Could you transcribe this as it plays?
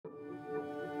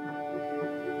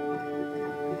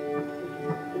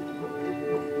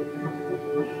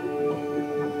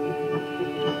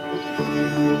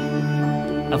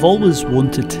I've always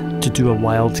wanted to do a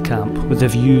wild camp with a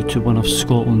view to one of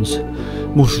Scotland's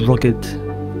most rugged,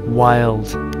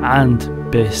 wild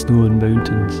and best known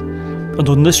mountains. And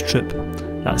on this trip,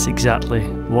 that's exactly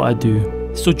what I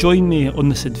do. So join me on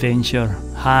this adventure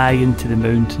high into the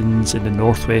mountains in the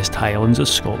northwest Highlands of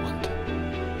Scotland.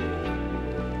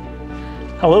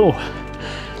 Hello,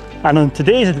 and on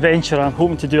today's adventure I'm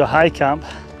hoping to do a high camp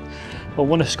on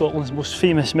one of Scotland's most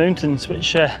famous mountains,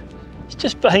 which is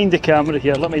just behind the camera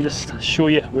here. Let me just show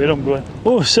you where I'm going.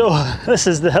 Oh, so this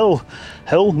is the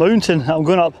mountain that I'm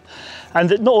going up, and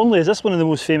not only is this one of the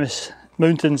most famous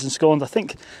mountains in Scotland, I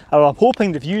think, or I'm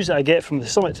hoping the views that I get from the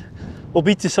summit will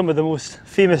be to some of the most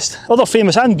other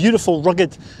famous and beautiful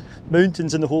rugged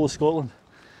mountains in the whole of Scotland.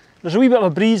 There's a wee bit of a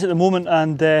breeze at the moment,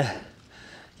 and yeah,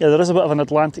 there is a bit of an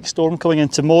Atlantic storm coming in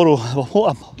tomorrow.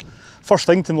 Well, first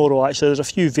thing tomorrow actually. There's a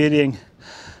few varying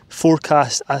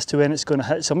forecasts as to when it's going to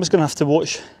hit, so I'm just going to have to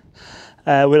watch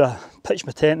where I pitch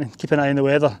my tent and keep an eye on the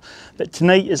weather. But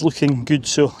tonight is looking good,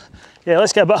 so yeah,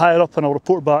 let's get a bit higher up and I'll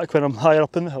report back when I'm higher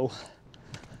up in the hill.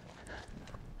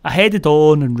 I headed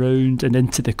on and round and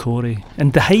into the coire,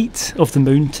 and the height of the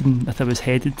mountain that I was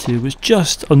headed to was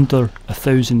just under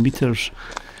 1,000 metres,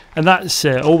 and that's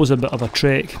always a bit of a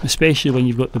trek, especially when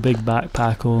you've got the big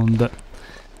backpack on. But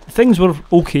things were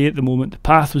okay at the moment. The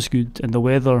path was good and the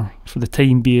weather for the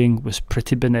time being was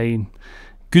pretty benign,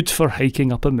 good for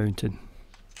hiking up a mountain.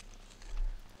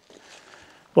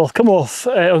 Well, I've come off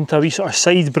onto a wee sort of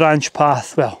side branch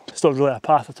path. Well, it's not really a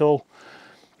path at all,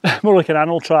 more like an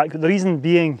animal track. But the reason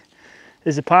being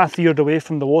is the path veered away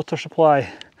from the water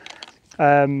supply,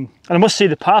 and I must say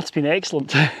the path's been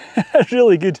excellent.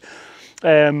 Really good,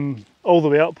 all the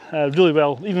way up, really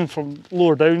well, even from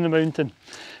lower down the mountain.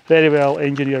 Very well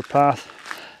engineered path,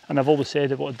 and I've always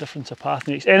said what a difference a path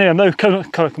makes. Anyway, I'm now can't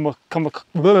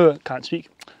speak.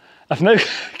 I've now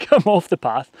come off the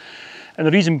path, and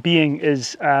the reason being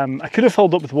is I could have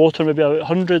filled up with water maybe about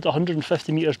 100,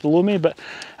 150 metres below me, but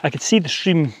I could see the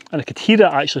stream and I could hear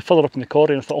it actually further up in the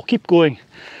coire, and I thought I'll keep going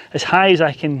as high as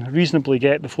I can reasonably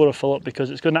get before I fill up, because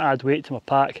it's going to add weight to my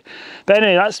pack. But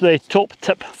anyway, that's the top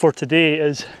tip for today,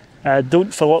 is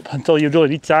don't fill up until you really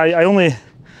need to. I only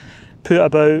put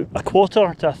about a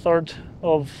quarter to a third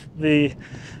of the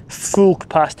full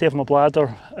capacity of my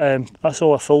bladder. That's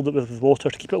all I filled it with water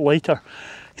to keep it lighter,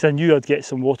 because I knew I'd get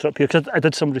some water up here, because I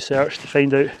did some research to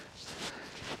find out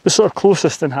the sort of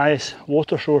closest and highest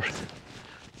water source.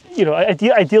 You know,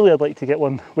 ideally I'd like to get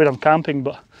one where I'm camping,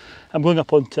 but I'm going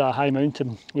up onto a high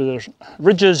mountain where there's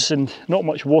ridges and not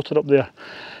much water up there,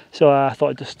 so I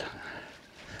thought I'd just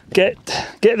get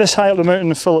this high up the mountain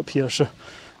and fill up here. So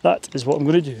that is what I'm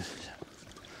going to do.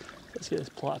 Let's get this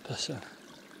platypus in.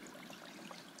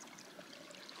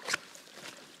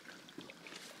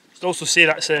 I'd also say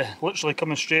that's literally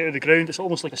coming straight out of the ground. It's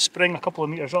almost like a spring a couple of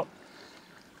metres up.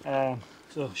 So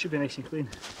it should be nice and clean.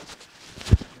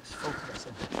 Let's filter this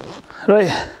in.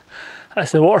 Right,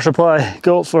 that's the water supply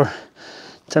got for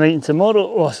tonight and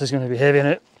tomorrow. Oh, this is going to be heavy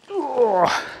now.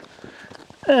 Oh,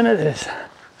 and it is.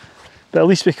 But at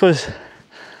least because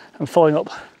I'm filling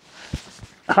up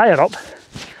higher up,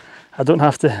 I don't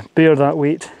have to bear that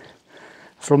weight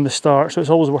from the start, so it's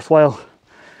always worthwhile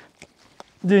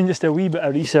doing just a wee bit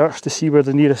of research to see where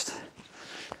the nearest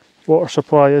water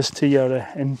supply is to your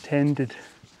intended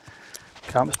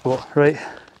camp spot. Right,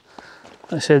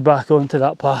 let's head back onto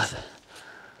that path.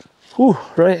 Whew,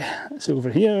 right, it's over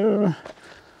here.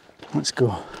 Let's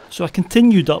go. So I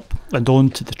continued up and on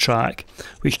to the track,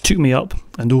 which took me up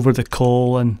and over the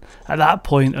col, and at that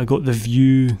point I got the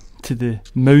view to the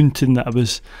mountain that I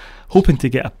was hoping to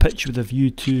get a picture with a view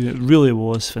to. It really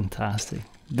was fantastic,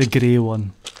 the grey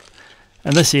one.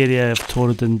 And this area of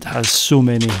Torridon has so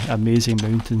many amazing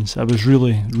mountains. I was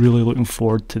really looking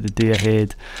forward to the day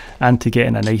ahead and to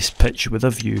getting a nice picture with a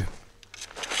view.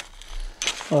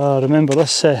 Remember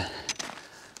this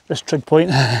trig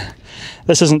point.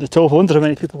 This isn't the top. I wonder how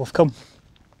many people have come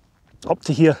up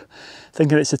to here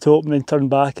thinking it's the top and then turned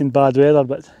back in bad weather.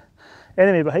 But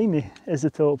anyway, behind me is the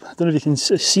top. I don't know if you can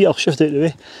see it. I'll shift out of the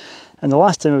way. And the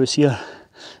last time I was here,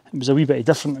 it was a wee bit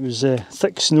different. It was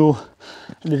thick snow,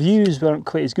 and the views weren't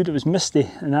quite as good. It was misty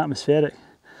and atmospheric.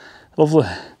 Lovely.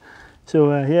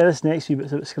 So yeah, this next wee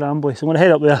bit's a bit scrambly. So I'm going to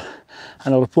head up there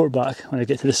and I'll report back when I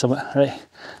get to the summit. Right,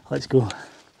 let's go.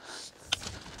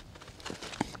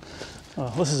 Oh,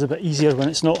 this is a bit easier when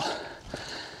it's not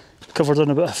covered in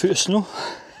about a foot of snow.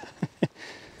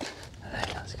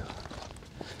 Right, let's go.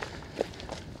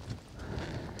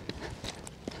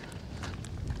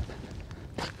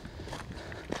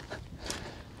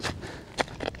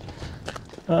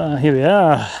 Here we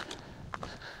are.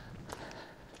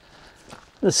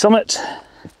 The summit.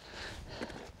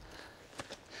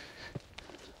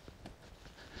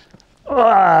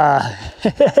 Ah,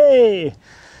 hey.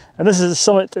 And this is the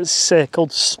summit that's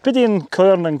called Spidean,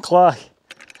 Coire and Clach,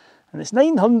 and it's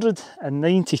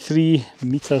 993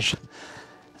 metres,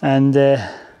 and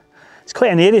it's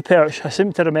quite an airy perch. I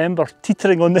seem to remember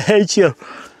teetering on the edge here.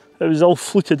 It was all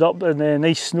fluted up in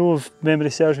nice snow, if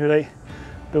memory serves me right.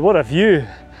 But what a view!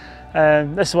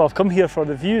 This is what I've come here for.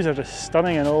 The views are just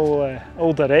stunning in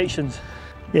all directions.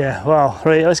 Yeah, wow,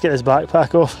 right, let's get this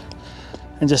backpack off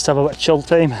and just have a bit of chill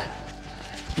time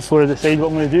before I decide what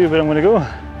I'm going to do, where I'm going to go.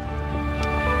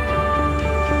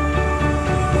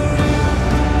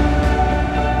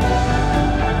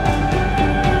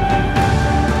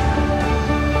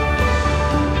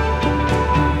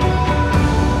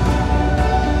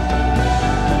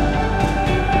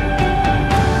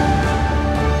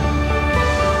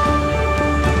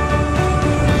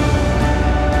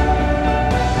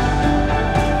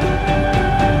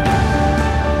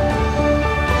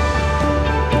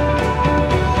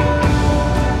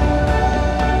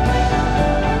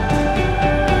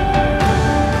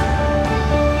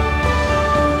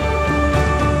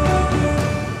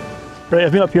 Right,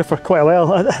 I've been up here for quite a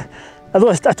while.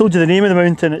 I told you the name of the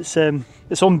mountain. It's on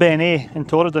Beinn Eighe in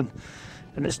Torridon,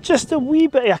 and it's just a wee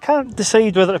bit. I can't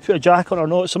decide whether to put a jacket on or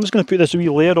not, so I'm just going to put this wee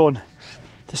layer on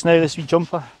just now. This wee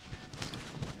jumper.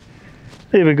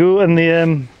 There we go. And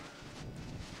the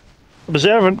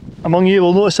observant among you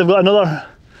will notice I've got another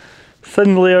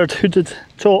thin layered hooded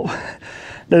top.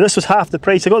 Now this was half the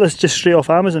price. I got this just straight off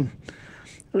Amazon.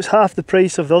 It was half the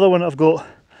price of the other one I've got.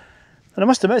 And I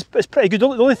must admit, it's pretty good. The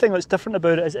only thing that's different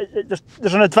about it is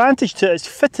there's an advantage to it. It's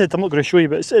fitted, I'm not going to show you,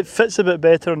 but it fits a bit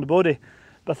better on the body.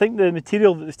 But I think the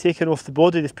material that they've taken off the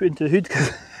body, they've put into the hood,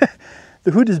 because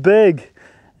the hood is big.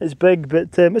 It's big,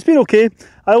 but it's been okay.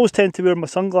 I always tend to wear my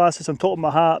sunglasses on top of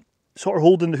my hat, sort of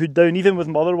holding the hood down, even with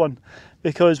my other one,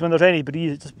 because when there's any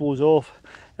breeze, it just blows off.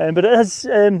 But it has,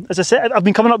 as I said, I've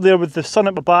been coming up there with the sun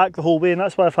at my back the whole way, and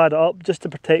that's why I've had it up, just to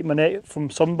protect my neck from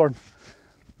sunburn.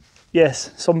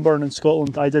 Yes, sunburn in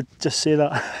Scotland, I did just say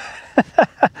that.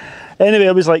 Anyway,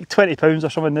 it was like £20 or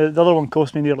something. The other one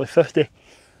cost me nearly 50.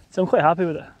 So I'm quite happy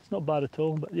with it. It's not bad at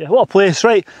all. But yeah, what a place.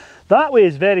 Right, that way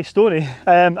is very stony.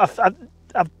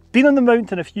 I've been on the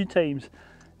mountain a few times,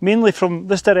 mainly from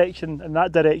this direction and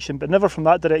that direction, but never from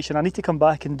that direction. I need to come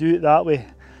back and do it that way.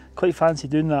 Quite fancy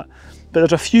doing that. But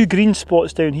there's a few green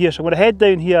spots down here, so I'm going to head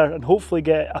down here and hopefully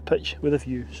get a pitch with a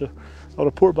view. So I'll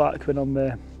report back when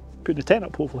I'm putting the tent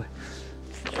up, hopefully.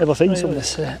 If I find some of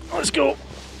this. Let's go.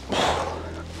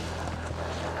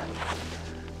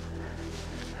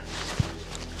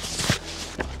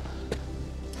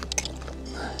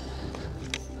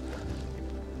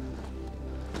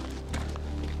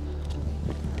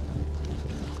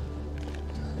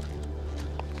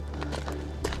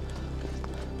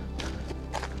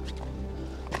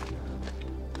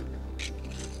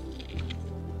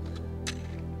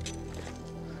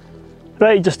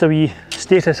 Right, just a wee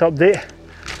status update.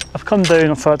 I've come down,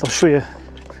 in fact I'll show you, I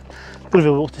don't know if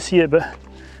you'll be able to see it, but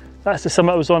that's the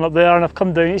summit I was on up there, and I've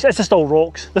come down, it's just all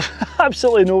rocks. There's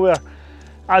absolutely nowhere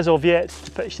as of yet to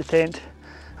pitch the tent.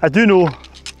 I do know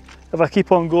if I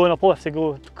keep on going I'll probably have to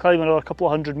go climb another couple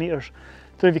of 100 metres.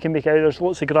 Don't know if you can make it out, there's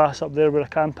lots of grass up there where I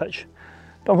can pitch.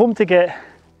 But I'm hoping to get,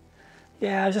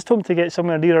 yeah, I was just hoping to get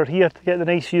somewhere nearer here to get the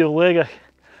nice view of Liathach.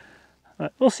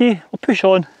 Right, we'll see, we'll push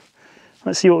on.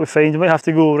 Let's see what we find. We might have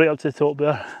to go right up to the top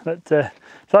there. But if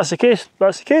that's the case,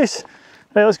 that's the case.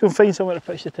 Right, let's go and find somewhere to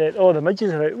pitch the tent. Oh, the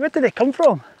midges are out. Where did they come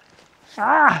from?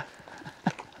 Ah!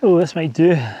 Oh, this might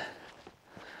do.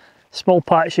 Small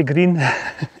patch of green.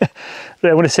 Right,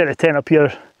 I'm going to set the tent up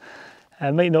here.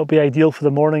 It might not be ideal for the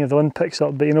morning if the wind picks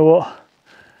up, but you know what?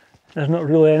 There's not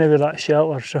really anywhere that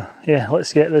shelter, so yeah,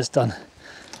 let's get this done.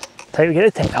 Time to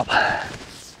get the tent up.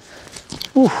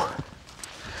 Ooh.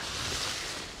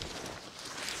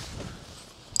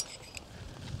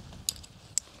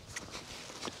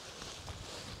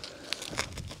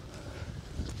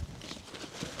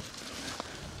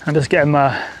 I'm just getting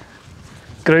my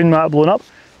ground mat blown up.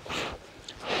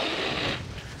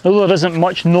 Although there isn't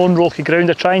much non-rocky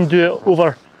ground, I try and do it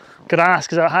over grass,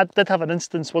 because I did have an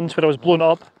instance once where I was blown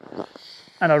up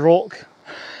and a rock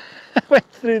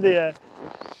went through the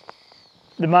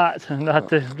mat and I had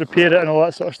to repair it and all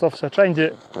that sort of stuff. So I try and do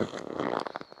it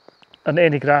on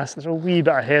any grass. There's a wee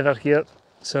bit of heather here,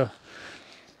 so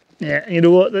yeah. You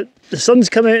know what, the sun's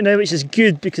come out now, which is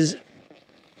good, because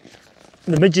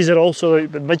the midges are also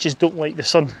out, but midges don't like the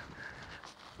sun.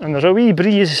 And there's a wee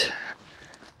breeze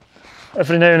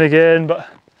every now and again, but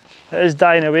it is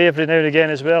dying away every now and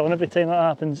again as well, and every time that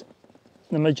happens,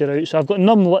 the midges are out. So I've got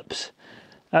numb lips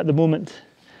at the moment.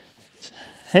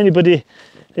 Anybody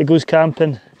that goes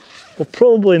camping will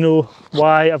probably know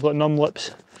why I've got numb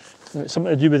lips. And it's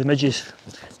something to do with the midges.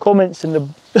 Comments in the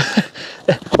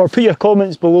or put your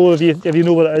comments below if you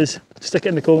know what it is. Stick it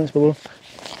in the comments below.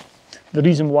 The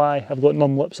reason why I've got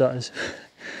numb lips, that is.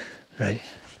 Right.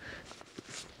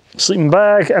 Sleeping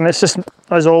bag, and it's just,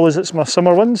 as always, it's my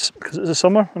summer ones, because it's the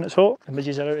summer when it's hot. The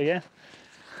midges are out again.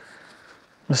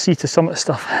 The Sea to Summit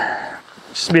stuff.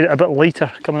 Just made it a bit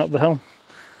lighter coming up the hill,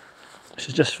 which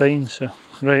is just fine. So,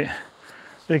 right.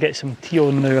 I'm going to get some tea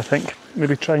on now, I think.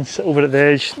 Maybe try and sit over at the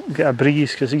edge, get a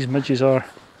breeze, because these midges are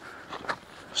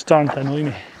starting to annoy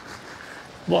me.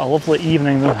 What a lovely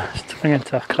evening though, just turning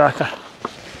into a cracker.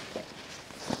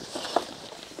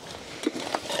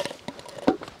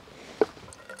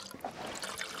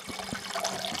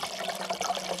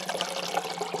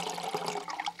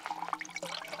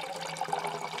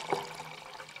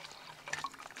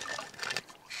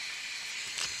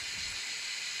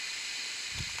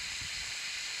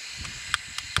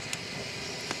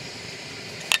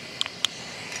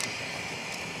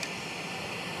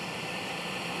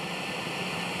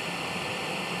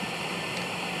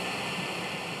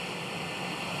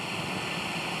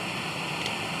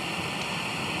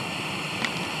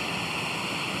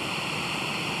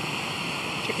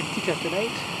 Chicken tikka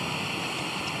tonight,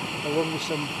 along with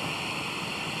some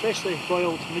freshly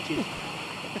boiled midges.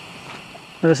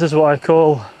 This is what I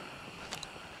call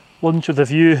lunch with a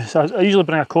view. So I usually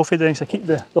bring a coffee down, so I keep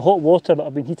the hot water that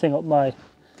I've been heating up my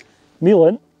meal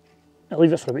in. I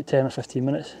leave it for about 10 or 15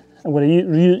 minutes. I'm going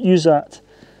to use that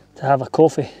to have a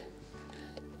coffee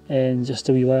in just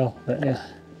a wee while. But yeah,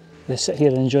 I sit here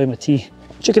and enjoy my tea.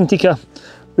 Chicken tikka,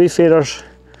 Wayfarers,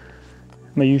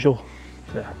 my usual.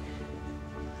 Yeah.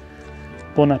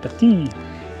 Bon appetit!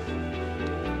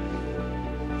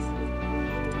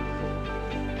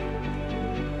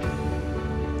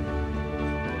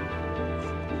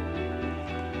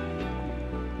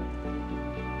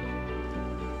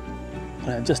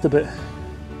 Right, I've just about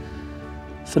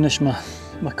finished my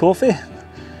coffee.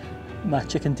 My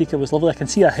chicken tikka was lovely. I can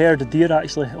see a herd of deer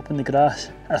actually up in the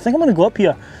grass. I think I'm going to go up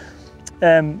here.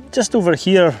 Just over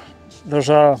here there's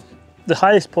the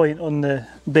highest point on the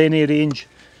Beinn Eighe range,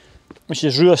 which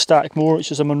is Liathach Moor,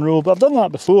 which is a Monroe, but I've done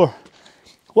that before.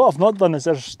 What I've not done is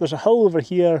there's a hill over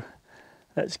here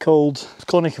that's called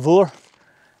Coire,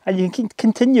 and you can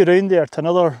continue around there to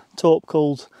another top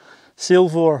called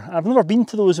Silvor. I've never been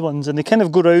to those ones, and they kind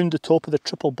of go round the top of the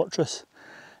triple buttress.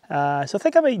 So I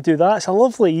think I might do that. It's a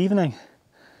lovely evening.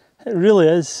 It really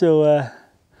is. So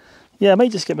yeah, I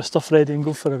might just get my stuff ready and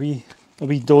go for a wee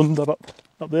donder up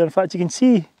there. In fact, you can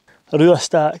see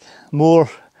Liathach Moor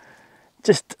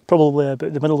just probably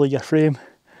about the middle of your frame.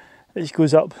 It just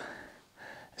goes up.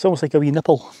 It's almost like a wee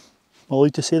nipple. I'm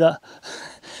allowed to say that.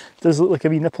 It does look like a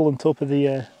wee nipple on top of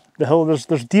the hill.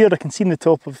 There's deer I can see on the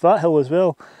top of that hill as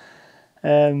well.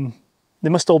 They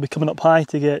must all be coming up high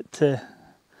to get,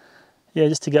 yeah,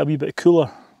 just to get a wee bit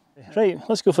cooler. Right,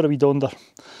 let's go for a wee donder,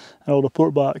 and I'll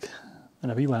report back in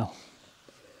a wee while.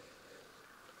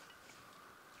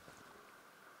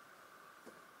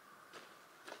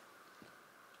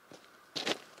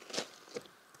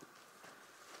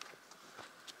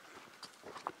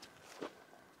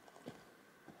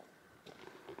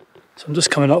 So I'm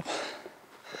just coming up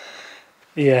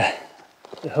the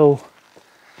hill,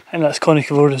 and that's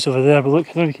Coire is over there, but look,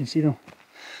 I don't know if you can see them.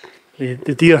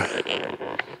 The deer,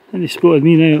 and they spotted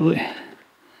me now, look.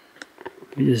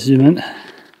 Let me just zoom in. They're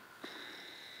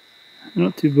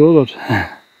not too bothered.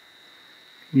 Can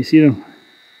you see them?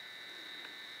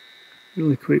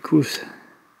 Really quite close.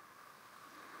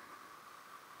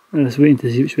 I'm just waiting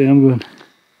to see which way I'm going.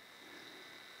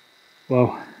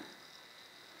 Wow.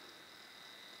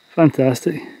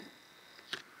 Fantastic.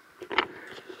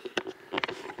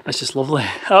 That's just lovely,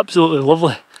 absolutely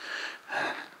lovely.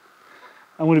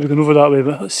 I'm going to be going over that way,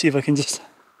 but let's see if I can just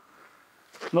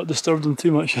not disturb them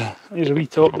too much. Here's a wee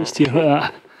top just here like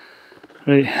that.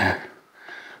 Right.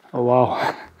 Oh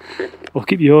wow. I'll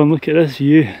keep you on, look at this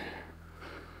view.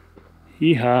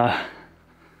 Yeehaw.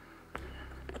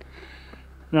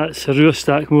 That's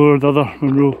Liathach Moor, the other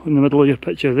Monroe in the middle of your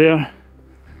picture there.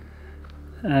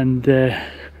 And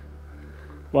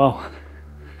wow,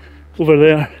 over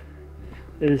there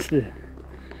is the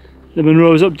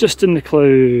Monroe's up just in the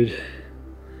cloud.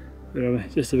 Where am I?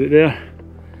 Just about there.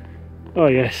 Oh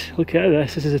yes, look at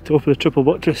this. This is the top of the triple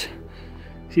buttress.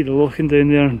 See the locking down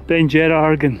there, and Beinn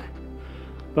Eighe and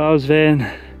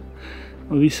Beinn,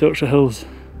 all these sorts of hills.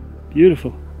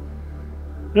 Beautiful.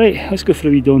 Right, let's go for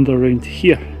a wee donder around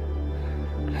here.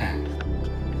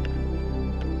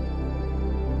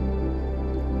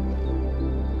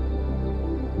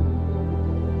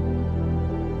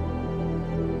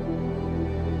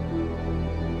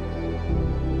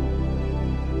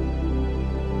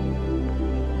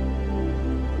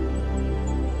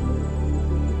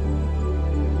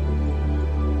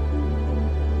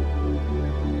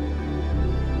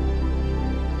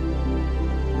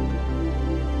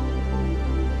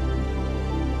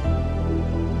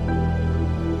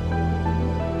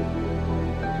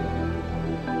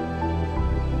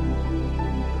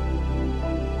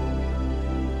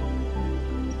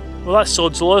 Well, that's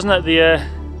sod's law, isn't it?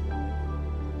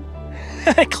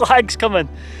 The Clach's coming,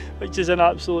 which is an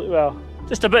absolute, well,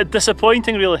 just a bit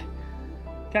disappointing really.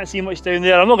 Can't see much down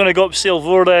there. I'm not going to go up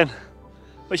Sailvore then,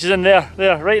 which is in there,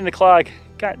 right in the Clach.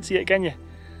 Can't see it, can you?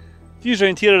 Views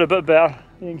around here are a bit better.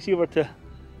 You can see over to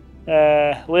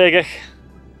Liathach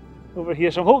over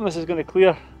here, so I'm hoping this is going to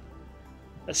clear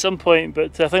at some point,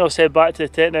 but I think I'll head back to the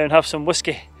tent now and have some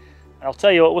whiskey. And I'll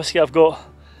tell you what whiskey I've got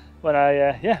when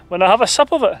I when I have a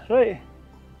sip of it, right?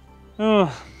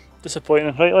 Oh,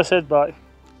 disappointing. Right, let's head back.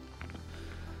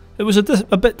 It was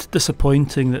a bit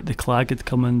disappointing that the Clach had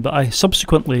come in, but I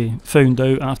subsequently found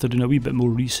out after doing a wee bit more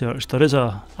research there is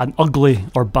an ugly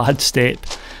or bad step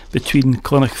between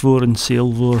Clach and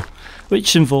Sailvore,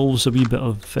 which involves a wee bit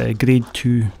of grade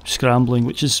 2 scrambling,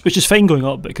 which is fine going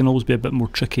up, but it can always be a bit more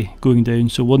tricky going down.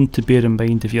 So one to bear in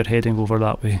mind if you're heading over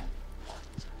that way.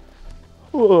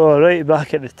 Oh, right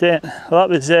back at the tent. Well,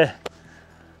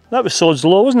 that was sod's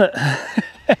law, wasn't it?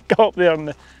 Got up there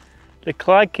and the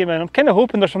Clach came in. I'm kind of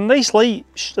hoping there's some nice light.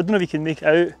 I don't know if you can make it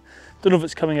out. Don't know if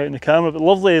it's coming out in the camera, but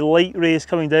lovely light rays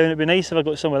coming down. It'd be nice if I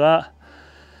got some of that.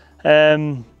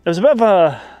 It was a bit of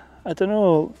a, I don't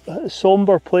know, a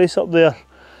sombre place up there.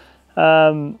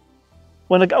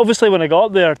 Obviously when I got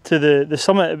up there to the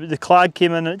summit, the Clach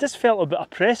came in and it just felt a bit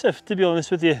oppressive, to be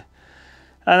honest with you.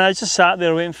 And I just sat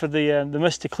there waiting for the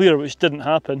mist to clear, which didn't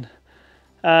happen.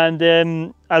 And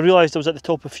I realised I was at the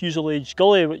top of Fuselage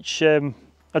Gully, which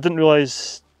I didn't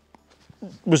realise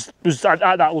was at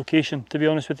that location, to be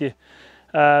honest with you.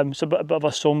 It's a bit of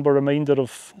a sombre reminder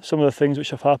of some of the things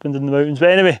which have happened in the mountains. But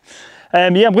anyway,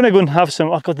 yeah, I'm going to go and have some.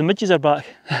 Oh God, the midges are back.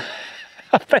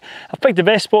 I've picked the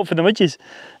best spot for the midges.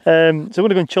 So I'm going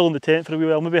to go and chill in the tent for a wee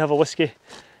while, maybe have a whiskey,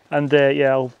 and yeah,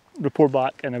 I'll report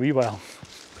back in a wee while.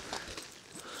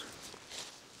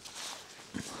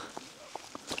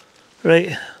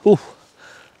 Right, oh,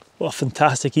 what a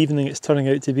fantastic evening it's turning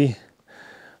out to be.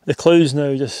 The clouds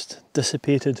now just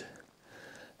dissipated,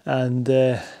 and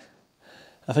I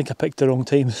think I picked the wrong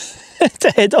time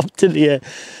to head up to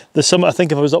the summit. I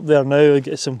think if I was up there now I'd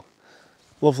get some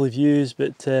lovely views,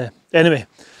 but anyway,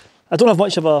 I don't have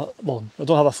much of a, well, I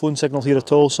don't have a phone signal here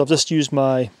at all, so I've just used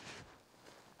my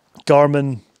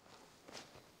Garmin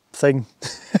thing.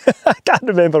 I can't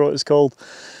remember what it's called,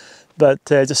 but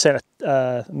just sent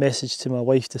a message to my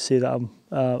wife to say that I'm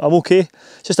okay.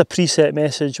 It's just a preset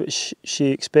message which she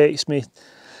expects me.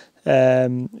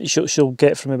 She'll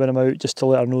get from me when I'm out, just to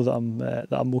let her know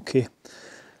that I'm okay.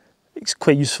 It's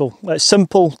quite useful. It's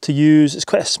simple to use. It's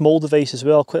quite a small device as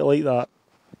well. I quite like that.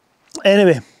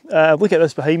 Anyway, look at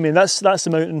this behind me. That's the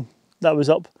mountain that was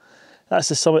up. That's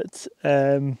the summit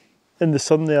in the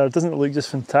sun there. Doesn't it look just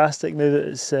fantastic now that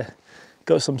it's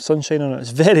got some sunshine on it? It's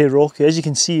very rocky. As you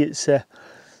can see, it's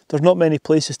there's not many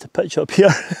places to pitch up here.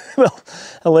 Well,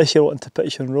 unless you're wanting to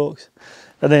pitch on rocks.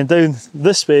 And then down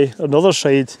this way, on the other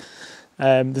side,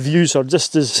 the views are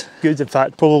just as good, in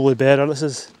fact, probably better. This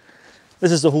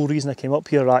is the whole reason I came up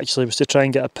here actually, was to try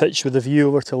and get a pitch with a view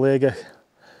over to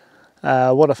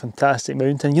Liathach. What a fantastic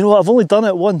mountain. You know what, I've only done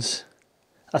it once,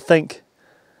 I think.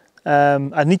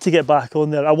 I need to get back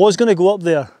on there. I was going to go up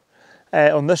there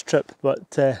on this trip,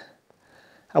 but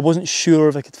I wasn't sure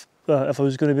if I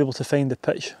was going to be able to find the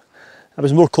pitch. I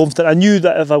was more confident. I knew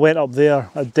that if I went up there,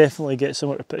 I'd definitely get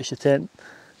somewhere to pitch the tent.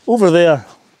 Over there,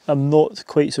 I'm not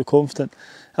quite so confident.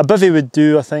 A bivvy would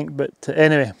do, I think, but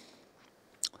anyway,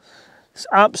 it's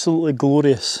absolutely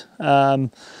glorious.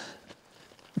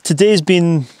 Today's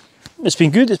been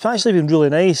good. It's actually been really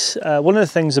nice. One of the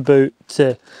things about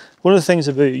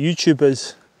YouTube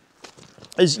is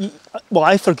well,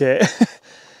 I forget.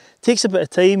 It takes a bit of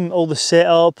time, all the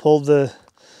setup, all the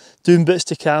doing bits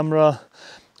to camera.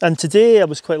 And today I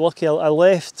was quite lucky. I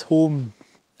left home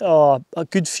a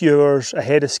good few hours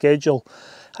ahead of schedule,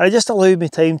 and it just allowed me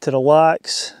time to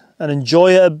relax and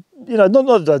enjoy it. You know,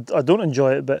 not that I don't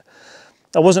enjoy it, but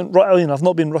I wasn't. You know, I've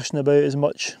not been rushing about as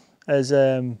much as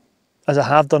I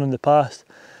have done in the past.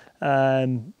 Yeah,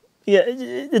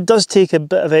 it does take a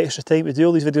bit of extra time to do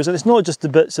all these videos, and it's not just the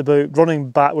bits about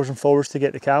running backwards and forwards to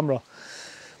get the camera.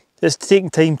 It's taking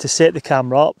time to set the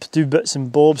camera up, do bits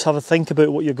and bobs, have a think about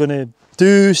what you're going to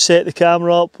do, set the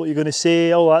camera up, what you're going to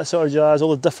say, all that sort of jazz,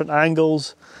 all the different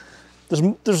angles.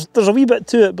 There's a wee bit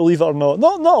to it, believe it or not.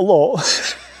 Not a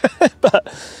lot,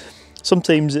 but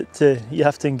sometimes you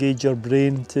have to engage your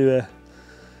brain to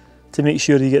make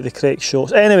sure you get the correct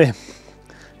shots. Anyway,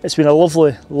 it's been a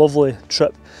lovely, lovely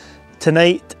trip.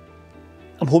 Tonight,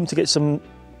 I'm hoping to get some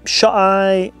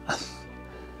shut-eye.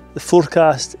 The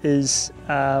forecast is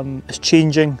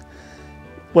changing.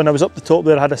 when I was up the top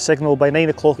there, I had a signal by 9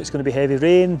 o'clock it's going to be heavy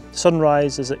rain.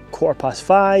 Sunrise is at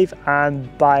 5:15,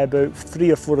 and by about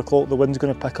 3 or 4 o'clock the wind's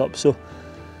going to pick up. So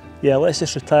yeah, let's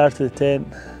just retire to the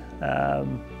tent. I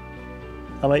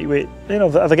might wait, you know,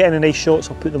 if I get any nice shots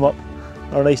I'll put them up,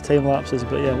 or nice time lapses,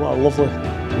 but yeah, what a lovely,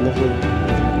 lovely.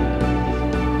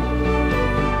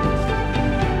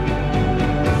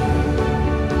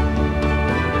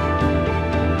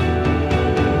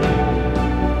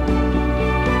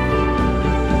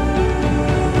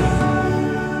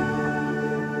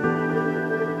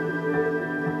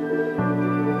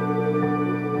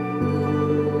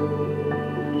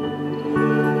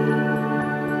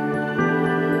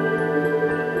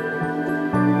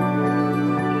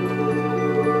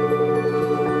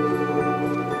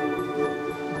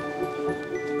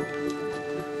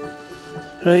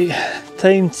 Right,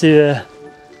 time to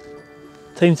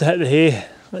hit the hay.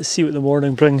 Let's see what the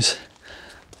morning brings.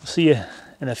 I'll see you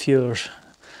in a few hours.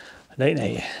 Night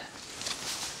night.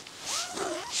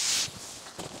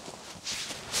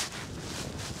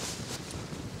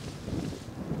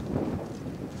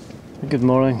 Good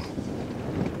morning.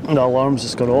 The alarm's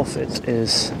just gone off. It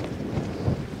is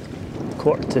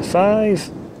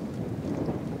 5:15,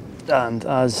 and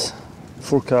as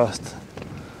forecast,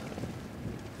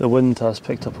 the wind has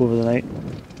picked up over the night.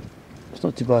 It's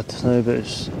not too bad just now, but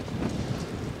it's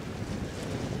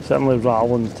certainly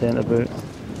rattling the tent about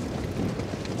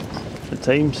at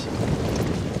times.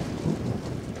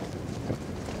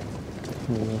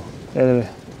 Anyway,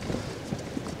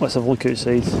 let's have a look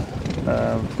outside.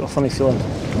 I've got a funny feeling.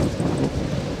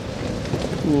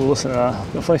 Ooh, listen to that.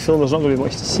 I've got a funny feeling there's not going to be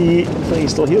much to see. I think you can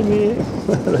still hear me.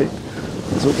 Right,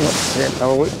 let's open up the tent and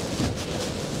have a look.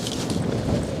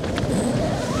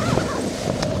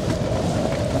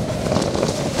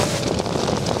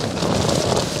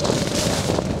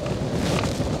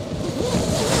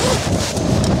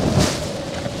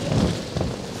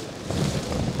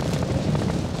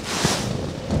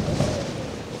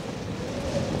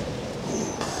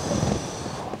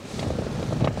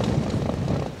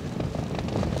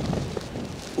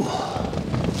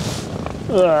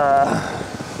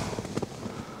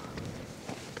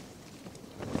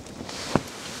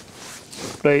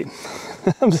 Right,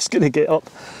 I'm just going to get up.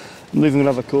 I'm leaving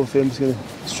another coffee. I'm just going to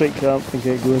strike camp and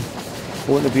get going.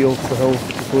 I want to be off the hill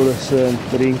before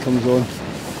the rain comes on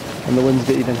and the winds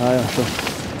get even higher. So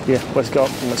yeah, let's get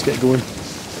up and let's get going.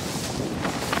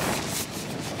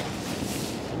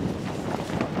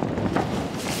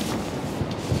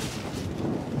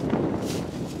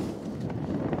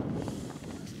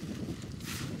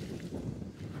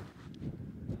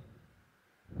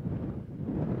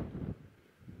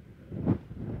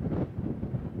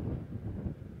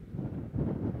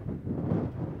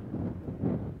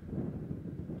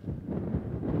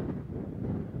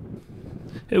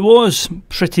 It was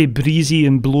pretty breezy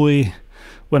and blowy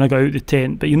when I got out the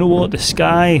tent, but you know what, the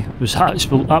sky was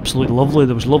absolutely lovely.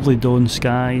 There was lovely dawn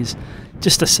skies,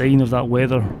 just a sign of that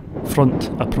weather front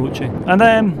approaching. And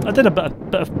I did a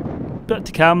bit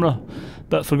to camera,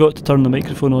 but forgot to turn the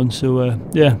microphone on, so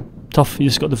yeah, tough, you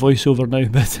just got the voiceover now.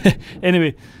 But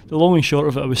anyway, the long and short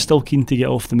of it, I was still keen to get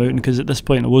off the mountain because at this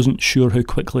point I wasn't sure how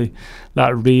quickly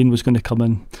that rain was going to come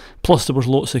in. Plus there was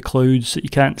lots of clouds that you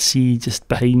can't see just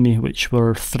behind me, which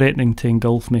were threatening to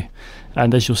engulf me.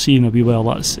 And as you'll see in a wee while,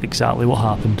 that's exactly what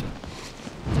happened.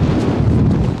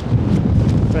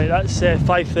 Right, that's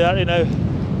 5:30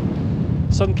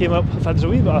 now. Sun came up. In fact, there's a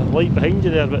wee bit of light behind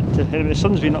you there, but anyway, the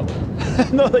sun's been up.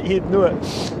 Not that you'd know it.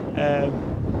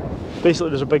 Basically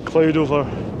there's a big cloud over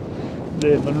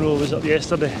the Munro. Was up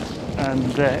yesterday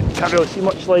and can't really see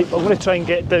much light, but I'm going to try and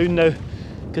get down now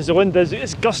because the wind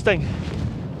it's gusting.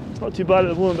 It's not too bad at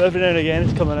the moment, but every now and again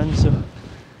it's coming in. So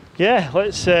yeah,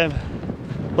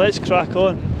 let's crack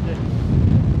on.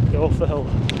 Get off the hill.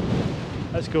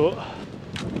 Let's go.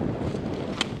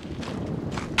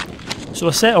 So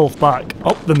I set off back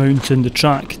up the mountain. The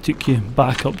track took you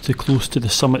back up to close to the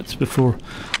summit before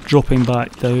dropping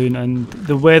back down, and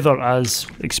the weather, as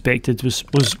expected,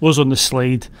 was on the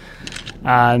slide.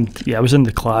 And yeah, I was in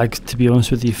the Clach, to be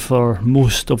honest with you, for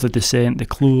most of the descent. The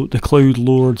cloud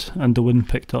lowered and the wind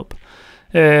picked up.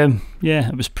 Yeah,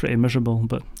 it was pretty miserable,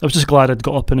 but I was just glad I'd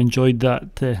got up and enjoyed that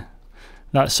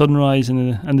sunrise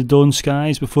and the dawn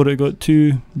skies before it got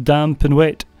too damp and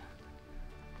wet.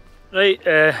 Right,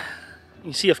 you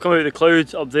can see I've come out of the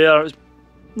clouds up there. It's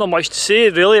not much to say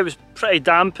really, it was pretty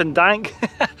damp and dank.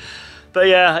 But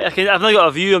yeah, I've now got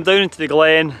a view. I'm down into the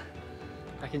glen.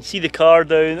 I can see the car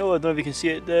down. Oh, I don't know if you can see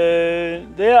it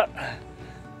down there.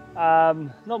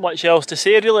 Not much else to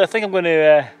say really. I think I'm going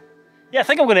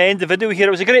to end the video here.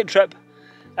 It was a great trip.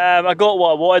 I got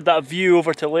what I wanted, that view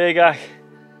over to Liathach,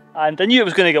 and I knew it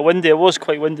was going to get windy. It was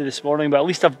quite windy this morning, but at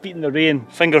least I've beaten the rain.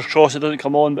 Fingers crossed it doesn't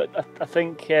come on, but I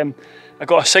think I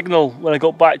got a signal when I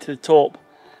got back to the top,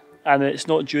 and it's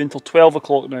not due until 12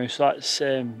 o'clock now, so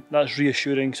that's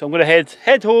reassuring. So I'm going to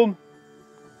head home.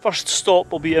 First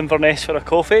stop will be Inverness for a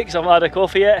coffee, because I've not had a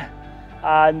coffee yet.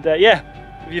 And yeah,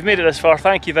 if you've made it this far,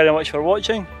 thank you very much for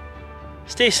watching.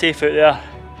 Stay safe out there,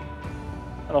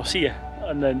 and I'll see you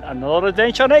on another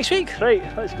adventure next week. Right,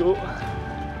 let's go.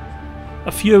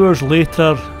 A few hours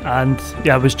later, and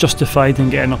yeah, I was justified in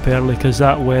getting up early because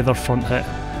that weather front hit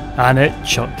and it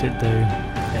chucked it down.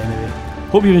 Anyway,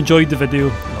 hope you enjoyed the video,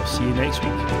 and I'll see you next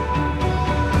week.